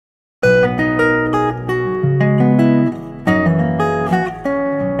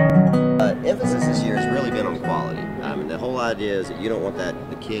idea is that you don't want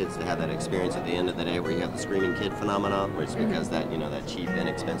the kids to have that experience at the end of the day where you have the screaming kid phenomenon, which is because that cheap,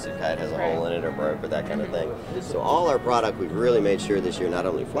 inexpensive kite has a hole in it or broke or that kind of thing. So all our product, we've really made sure this year not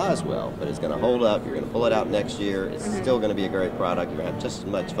only flies well, but it's going to hold up. You're going to pull it out next year. It's still going to be a great product. You're going to have just as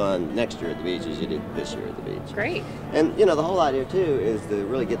much fun next year at the beach as you did this year at the beach. Great. And the whole idea too is to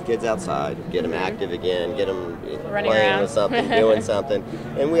really get the kids outside, get them active again, get them running playing around with something, doing something.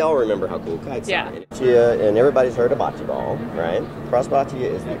 And we all remember how cool kites Yeah. are. And everybody's heard of bocce ball, right? Cross bocce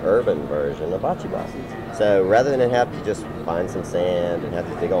is the urban version of bocce ball. So rather than have to just find some sand and have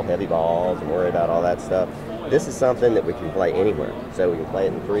these big old heavy balls and worry about all that stuff, this is something that we can play anywhere. So we can play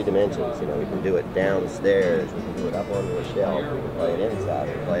it in 3 dimensions. We can do it downstairs, we can do it up onto a shelf, we can play it inside,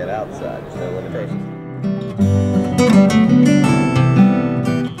 we can play it outside. There's no limitations.